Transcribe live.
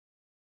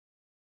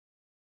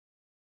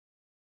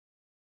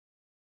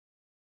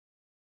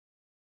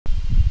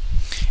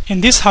In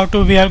this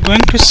how-to, we are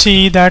going to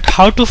see that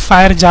how to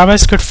fire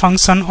JavaScript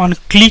function on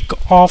click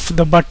of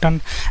the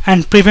button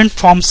and prevent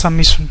form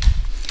submission.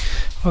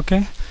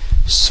 Okay,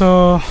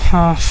 so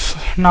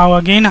now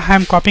again I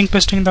am copying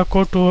pasting the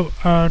code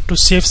to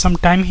save some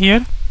time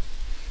here.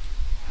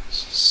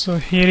 So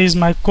here is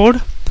my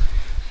code,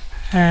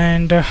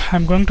 and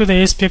I'm going to the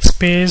ASPX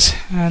page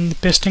and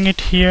pasting it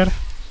here,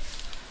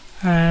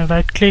 and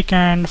right click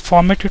and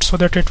format it so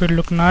that it will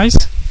look nice.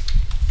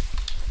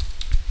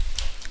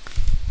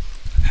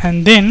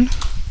 And then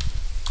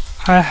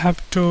I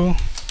have to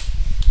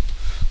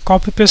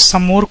copy paste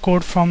some more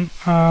code from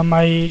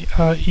my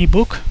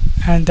ebook,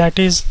 and that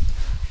is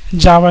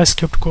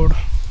JavaScript code.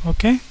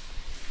 Okay,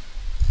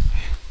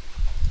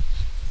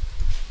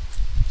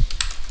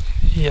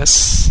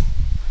 yes.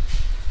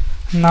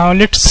 Now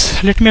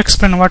let me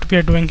explain what we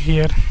are doing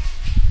here.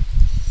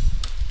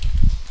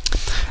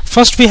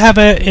 First we have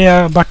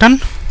a button.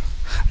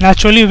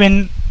 Naturally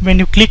when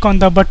you click on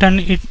the button,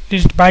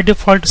 it by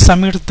default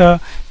submits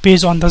the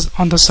page on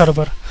the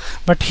server.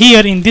 But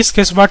here in this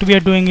case what we are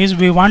doing is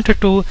we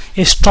wanted to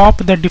stop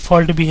the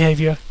default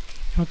behavior.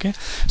 Okay,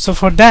 so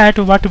for that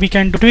what we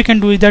can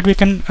do is that we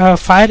can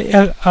fire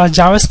a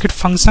JavaScript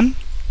function.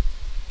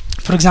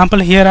 For example,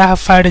 here I have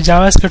fired a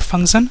JavaScript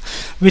function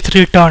with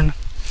return.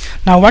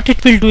 Now what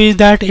it will do is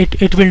that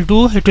it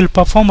will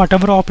perform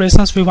whatever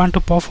operations we want to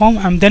perform,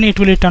 and then it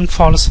will return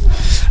false.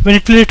 When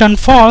it will return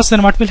false,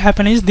 then what will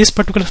happen is this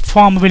particular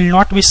form will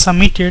not be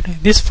submitted.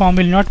 This form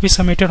will not be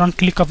submitted on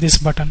click of this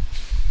button.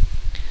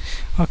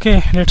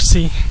 Okay, let's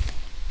see.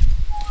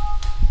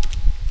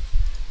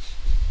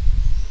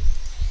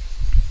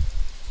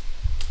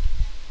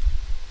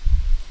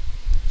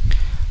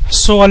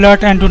 So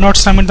alert and do not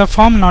submit the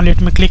form. Now let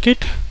me click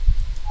it.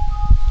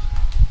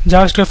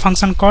 JavaScript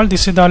function call.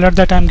 This is the alert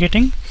that I am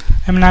getting,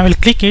 and I will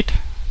click it.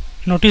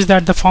 Notice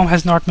that the form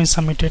has not been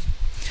submitted.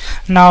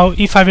 Now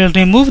if I will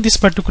remove this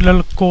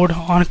particular code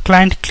on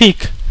client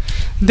click,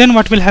 then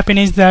what will happen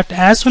is that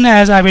as soon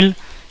as I will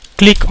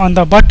click on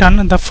the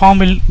button, the form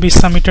will be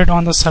submitted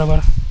on the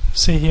server.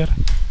 See here,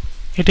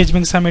 it is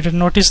being submitted.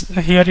 Notice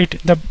here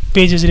the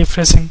page is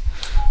refreshing.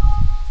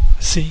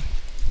 See.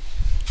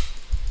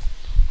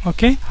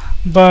 Okay,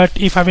 but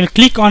if I will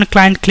click on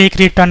client click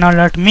return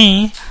alert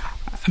me,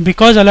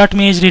 because alert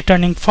me is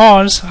returning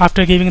false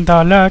after giving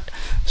the alert,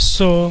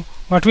 so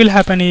what will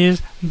happen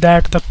is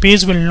that the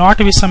page will not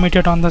be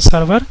submitted on the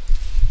server.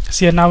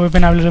 See here, now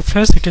when I will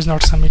refresh, it is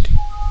not submitting.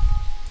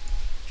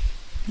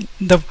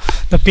 The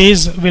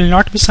page will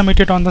not be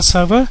submitted on the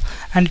server,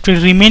 and it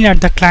will remain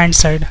at the client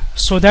side,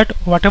 so that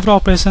whatever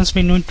operations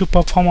we need to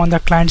perform on the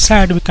client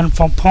side we can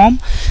perform,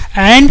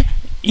 and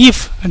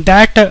if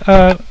that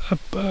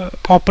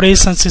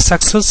operations is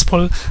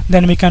successful,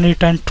 then we can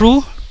return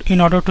true in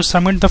order to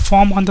submit the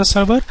form on the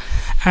server,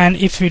 and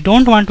if we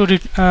don't want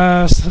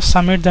to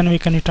submit, then we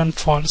can return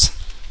false.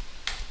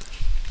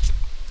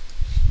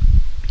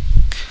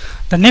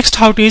 The next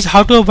how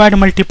to avoid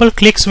multiple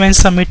clicks when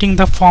submitting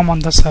the form on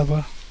the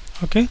server.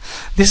 Okay,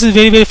 this is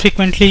very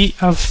frequently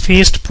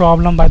faced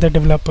problem by the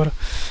developer.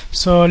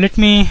 So let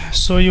me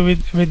show you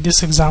with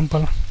this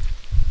example.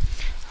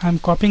 I'm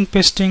copying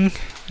pasting.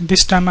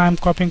 This time I am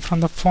copying from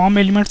the form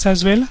elements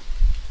as well,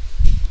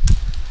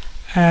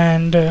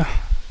 and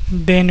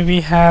then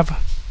we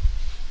have,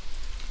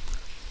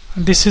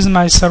 this is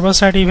my server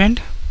side event.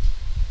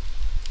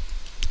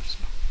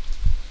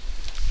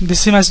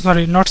 This is my,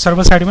 sorry, not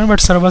server side event, but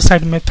server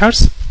side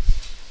methods.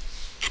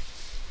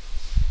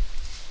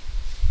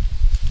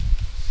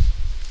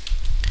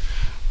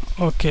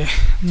 Okay,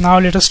 now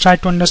let us try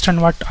to understand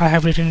what I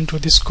have written into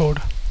this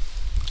code.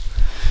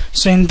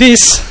 So in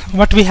this,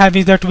 what we have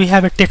is that we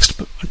have a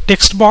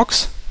text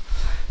box,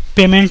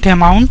 payment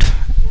amount,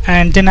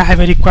 and then I have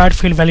a required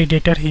field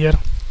validator here.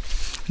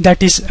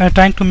 That is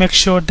trying to make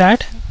sure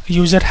that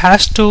user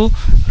has to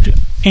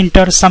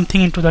enter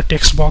something into the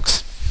text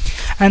box.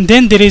 And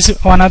then there is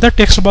another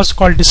text box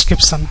called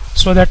description,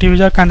 so that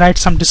user can write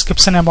some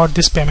description about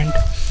this payment.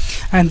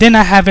 And then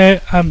I have a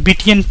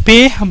btn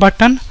pay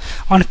button.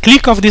 On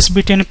click of this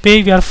btn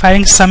pay, we are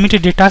firing submit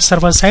data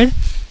server side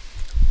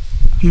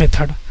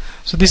method.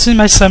 So this is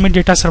my submit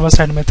data server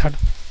side method.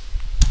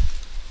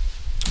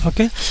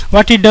 Okay,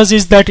 what it does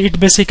is that it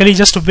basically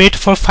just wait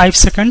for 5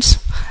 seconds,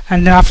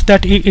 and then after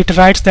that it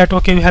writes that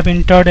okay, we have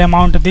entered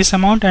amount, this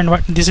amount, and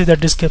this is the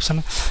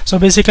description. So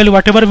basically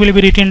whatever will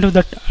be written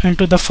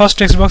into the first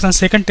text box and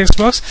second text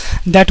box,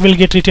 that will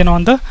get written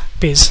on the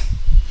page.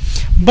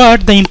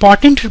 But the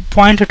important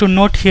point to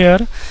note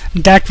here,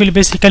 that will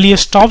basically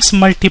stops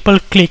multiple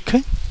click.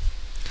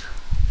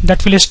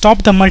 That will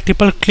stop the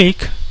multiple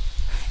click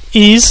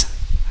is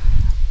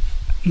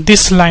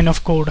this line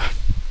of code.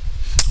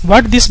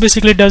 What this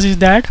basically does is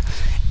that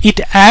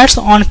it adds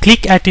on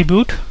click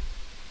attribute,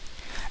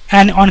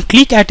 and on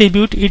click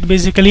attribute it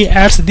basically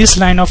adds this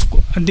line of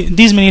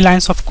these many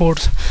lines of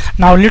codes.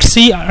 Now let's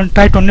see and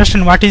try to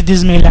understand what is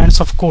these many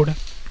lines of code.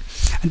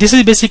 This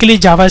is basically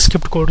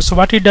JavaScript code. So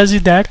what it does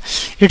is that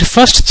it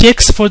first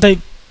checks for the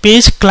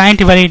page client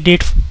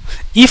validate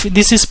if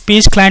this is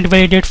page client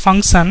validate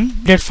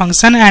function,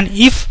 and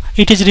if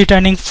it is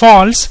returning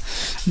false,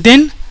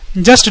 then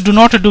just do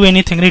not do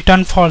anything,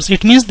 return false.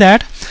 It means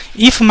that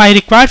if my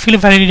required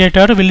field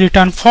validator will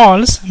return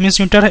false, means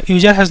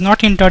user has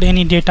not entered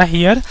any data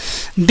here,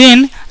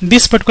 then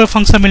this particular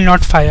function will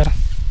not fire.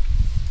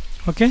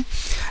 Okay,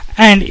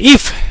 and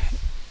if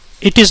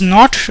it is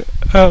not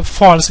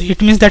false,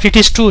 it means that it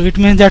is true. It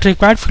means that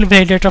required field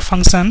validator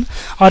function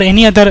or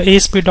any other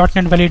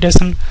ASP.NET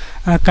validation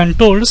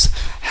controls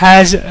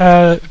has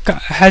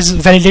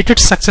validated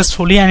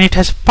successfully and it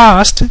has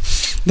passed.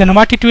 Then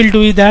what it will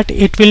do is that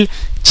it will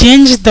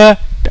change the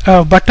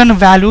button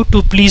value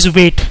to please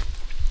wait.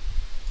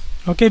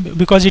 Okay,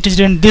 because it is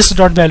in this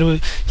dot value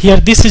here,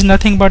 this is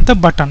nothing but the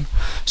button,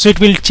 so it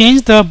will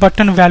change the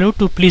button value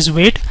to please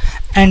wait,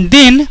 and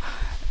then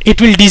it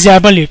will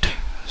disable it.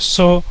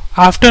 So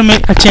after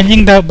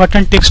changing the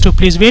button text to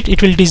please wait,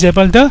 it will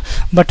disable the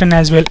button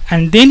as well,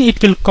 and then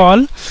it will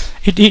call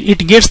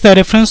it gets the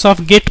reference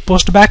of get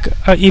postback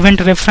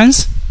event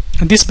reference.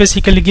 This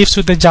basically gives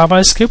you the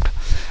JavaScript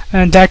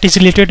that is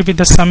related with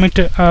the submit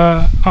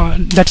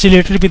that's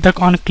related with the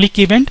on click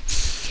event.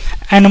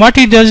 And what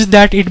it does is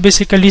that it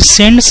basically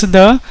sends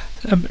the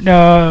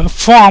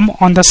form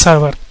on the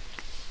server.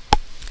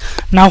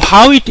 Now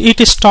how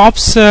it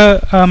stops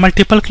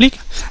multiple click?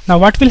 Now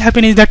what will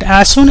happen is that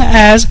as soon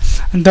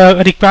as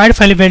the required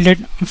field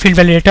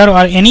validator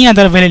or any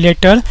other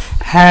validator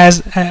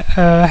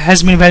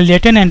has been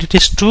validated and it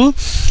is true,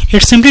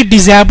 it simply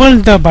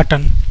disables the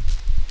button.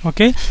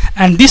 Okay,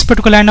 and this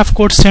particular line of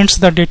code sends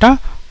the data,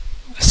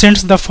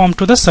 sends the form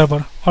to the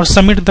server or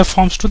submit the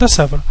forms to the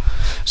server.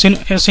 So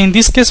in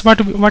this case,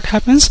 what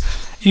happens?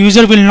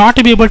 User will not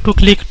be able to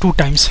click 2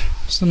 times.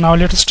 So now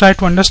let us try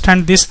to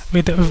understand this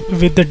with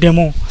the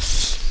demo.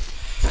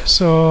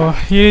 So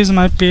here is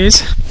my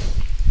page.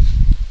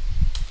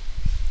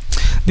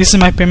 This is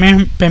my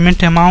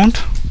payment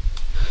amount,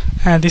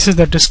 and this is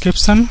the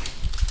description.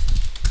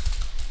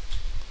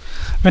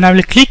 When I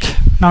will click,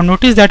 now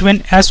notice that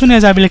as soon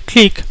as I will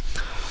click,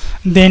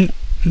 then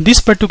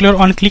this particular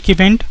on click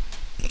event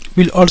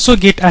will also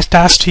get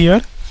attached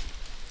here,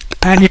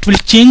 and it will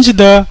change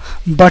the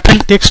button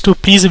text to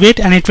please wait,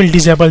 and it will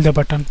disable the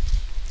button.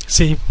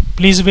 See,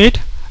 please wait,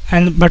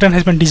 and button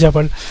has been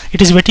disabled.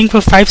 It is waiting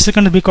for 5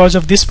 seconds because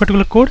of this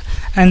particular code,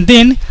 and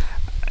then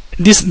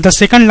the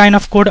second line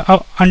of code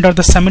under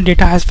the submit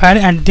data has fired,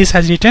 and this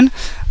has written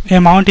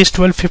amount is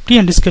 1250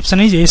 and description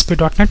is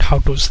ASP.NET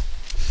how-tos.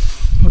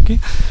 Okay,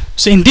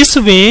 so in this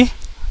way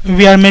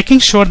we are making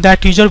sure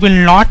that user will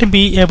not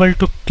be able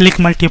to click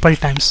multiple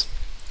times.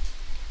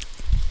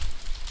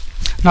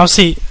 Now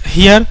see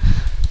here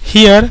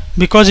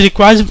because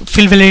required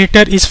field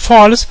validator is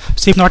false,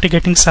 so it's not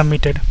getting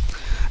submitted.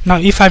 Now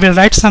if I will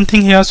write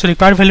something here, so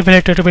required field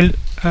validator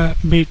will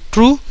be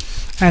true,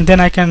 and then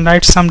I can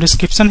write some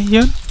description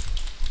here.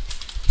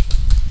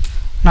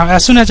 Now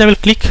as soon as I will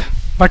click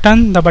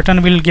button, the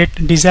button will get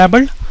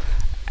disabled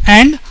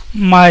and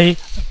my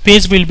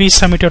page will be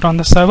submitted on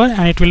the server,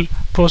 and it will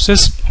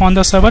process on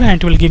the server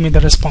and it will give me the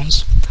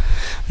response.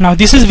 Now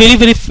this is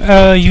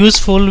very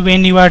useful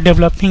when you are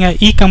developing an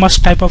e-commerce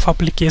type of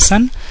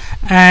application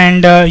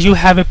and you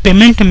have a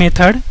payment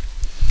method,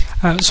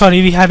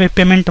 we have a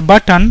payment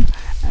button,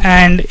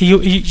 and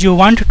you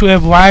want to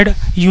avoid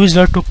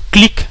user to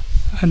click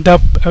the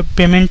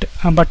payment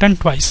button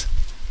twice.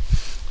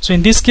 So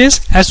in this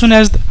case, as soon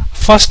as the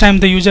first time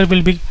the user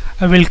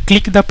will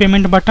click the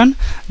payment button,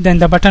 then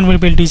the button will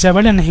be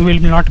disabled and he will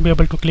not be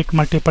able to click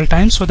multiple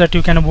times, so that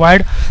you can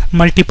avoid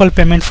multiple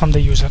payment from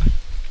the user.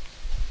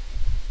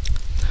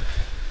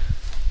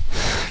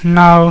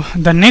 Now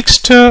the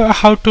next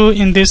how to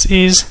in this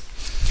is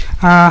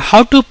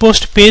how to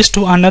post page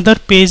to another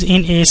page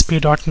in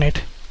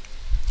ASP.NET.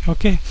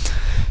 Okay,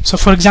 so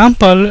for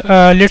example,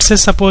 let's say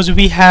suppose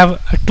we have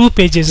 2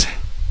 pages,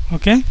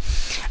 okay,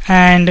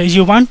 and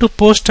you want to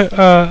post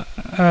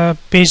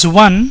page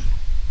 1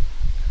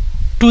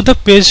 to the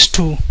page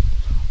 2.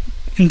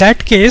 In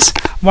that case,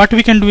 what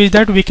we can do is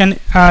that we can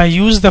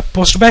use the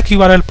postback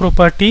URL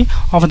property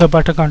of the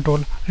button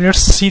control. Let's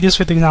see this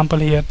with example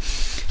here.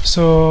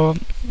 So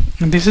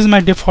this is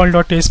my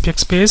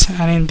default.aspx page,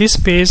 and in this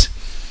page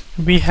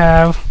we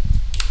have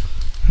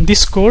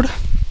this code.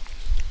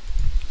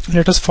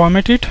 Let us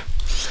format it.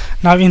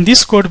 Now in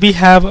this code we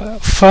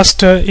have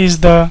first is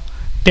the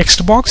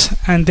text box,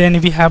 and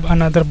then we have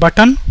another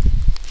button,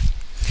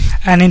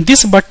 and in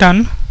this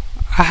button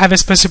I have a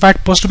specified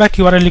postback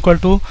URL equal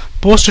to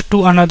post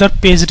to another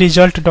page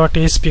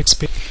result.aspx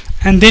page,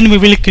 and then we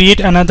will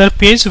create another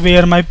page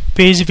where my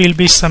page will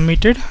be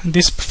submitted.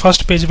 This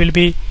first page will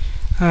be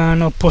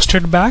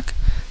posted back.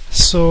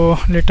 So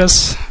let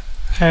us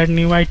add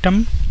new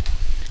item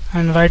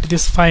and write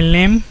this file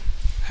name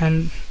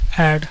and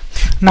add.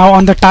 Now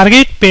on the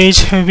target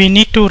page we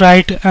need to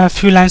write a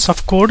few lines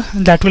of code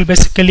that will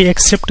basically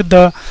accept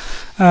the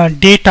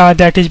data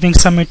that is being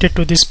submitted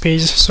to this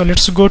page. So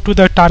let's go to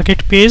the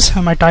target page.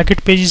 My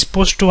target page is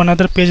post to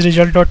another page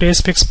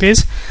result.aspx page,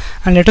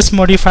 and let us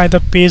modify the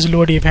page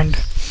load event.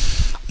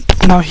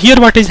 Now here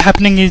what is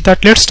happening is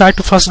that let's try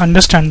to first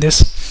understand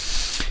this.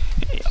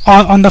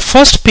 On the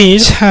first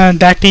page,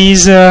 that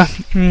is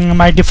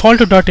my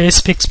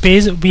default.aspx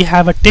page, we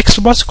have a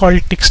text box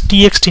called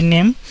txt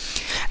name,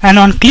 and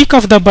on click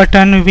of the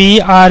button we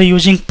are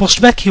using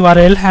postback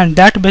URL, and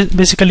that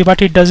basically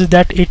what it does is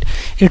that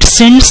it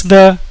sends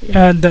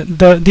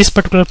this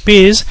particular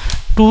page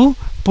to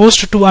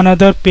post to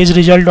another page,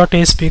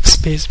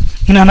 result.aspx page.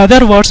 In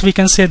other words, we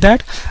can say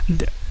that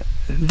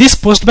this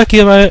postback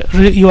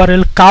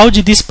URL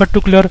couch this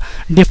particular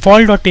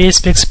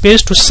default.aspx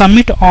page to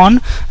submit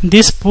on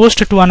this post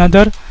to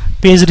another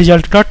page,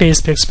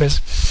 result.aspx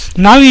page.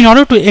 Now in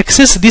order to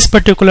access this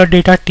particular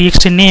data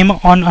txt name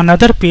on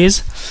another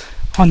page,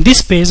 on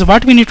this page,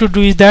 what we need to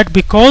do is that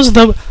because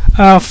the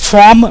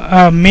form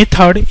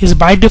method is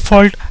by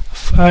default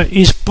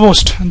is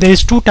post, there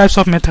is two types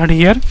of method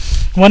here.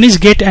 One is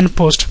get and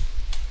post.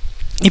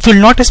 If you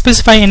will not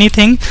specify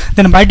anything,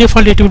 then by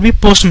default it will be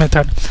post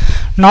method.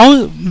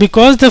 Now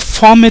because the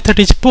form method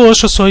is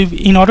post, so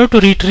in order to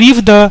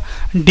retrieve the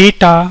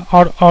data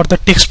or the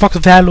text box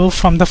value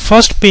from the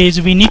first page,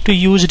 we need to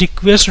use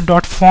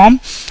request.form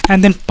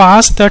and then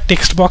pass the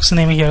text box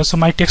name here. So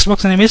my text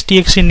box name is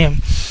txt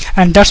name,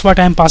 and that's what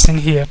I am passing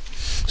here.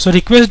 So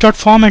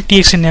request.form and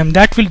txt name,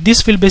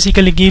 this will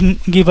basically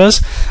give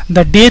us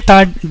the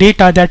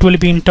data that will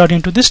be entered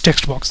into this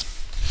text box.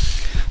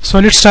 So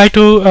let's try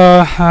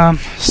to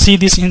see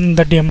this in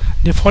the demo.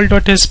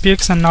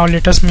 Default.aspx, and now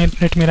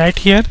let me write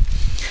here.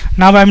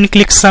 Now I'm going to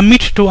click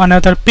submit to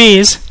another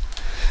page.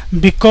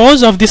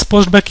 Because of this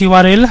postback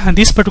URL,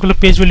 this particular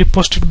page will be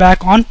posted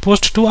back on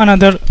post to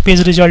another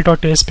page,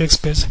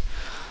 result.aspx page.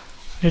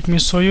 Let me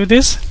show you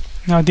this.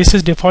 Now this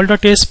is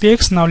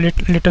default.aspx. Now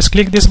let us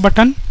click this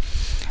button,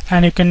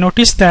 and you can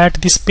notice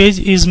that this page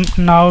is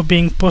now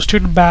being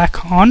posted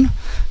back on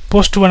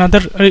post to another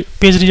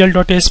page,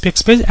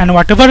 result.aspx page, and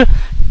whatever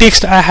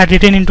text I had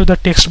written into the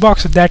text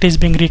box, that is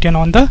being written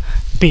on the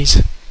page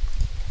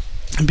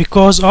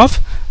because of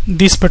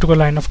this particular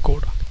line of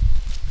code.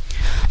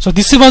 So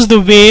this was the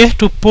way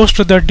to post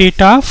the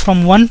data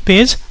from one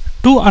page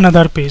to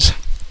another page.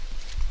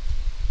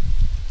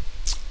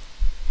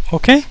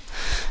 Okay,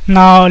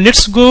 now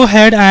let's go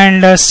ahead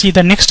and see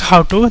the next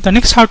how to. The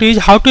next how to is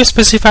how to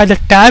specify the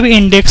tab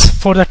index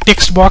for the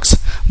text box,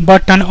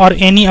 button, or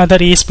any other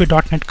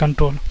ASP.NET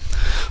control.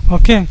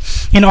 Okay,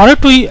 in order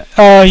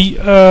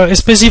to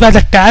specify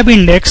the tab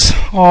index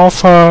of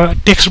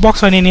text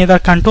box or any other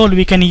control,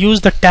 we can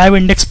use the tab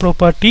index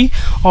property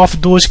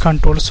of those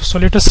controls. So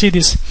let us see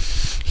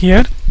this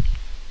here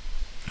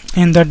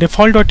in the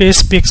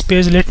default.aspx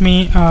page. Let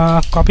me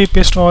copy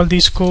paste all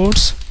these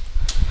codes,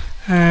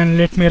 and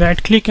let me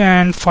right click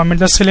and format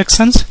the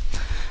selections.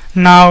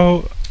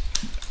 Now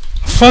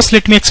first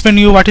let me explain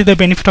you what is the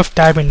benefit of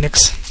tab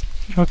index.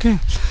 Okay,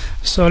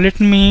 so let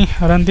me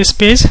run this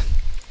page,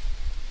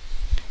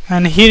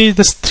 and here is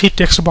the three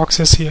text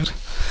boxes here.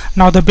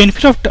 Now the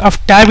benefit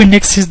of tab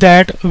index is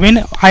that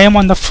when I am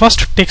on the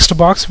first text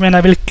box, when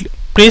I will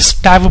press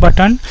tab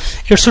button,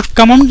 it should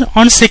come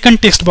on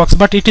second text box,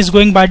 but it is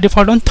going by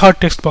default on third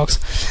text box,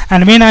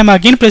 and when I am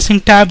again pressing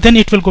tab, then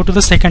it will go to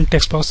the second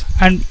text box.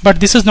 But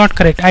this is not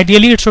correct.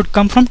 Ideally it should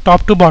come from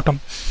top to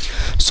bottom.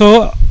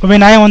 So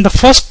when I am on the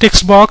first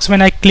text box,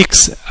 when I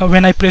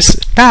press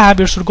tab,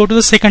 it should go to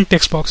the second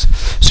text box.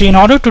 So in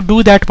order to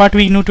do that, what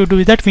we need to do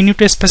is that we need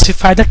to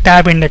specify the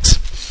tab index.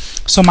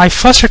 So my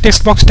first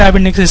text box tab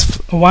index is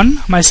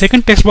 1, my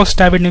second text box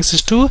tab index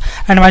is 2,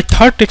 and my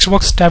third text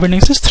box tab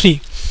index is 3.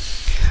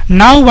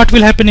 Now what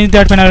will happen is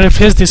that when I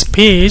refresh this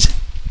page,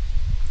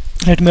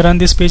 let me run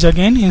this page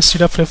again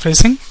instead of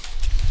refreshing.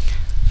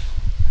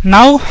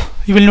 Now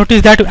you will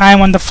notice that I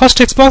am on the first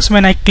text box.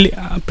 When I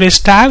press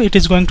tab, it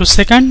is going to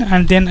second,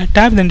 and then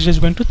tab, then it is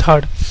going to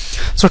third.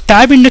 So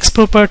tab index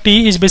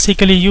property is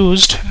basically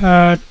used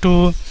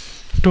to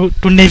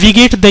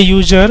navigate the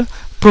user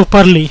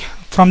properly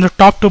from the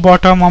top to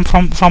bottom, or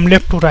from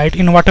left to right,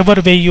 in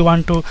whatever way you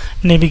want to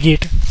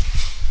navigate.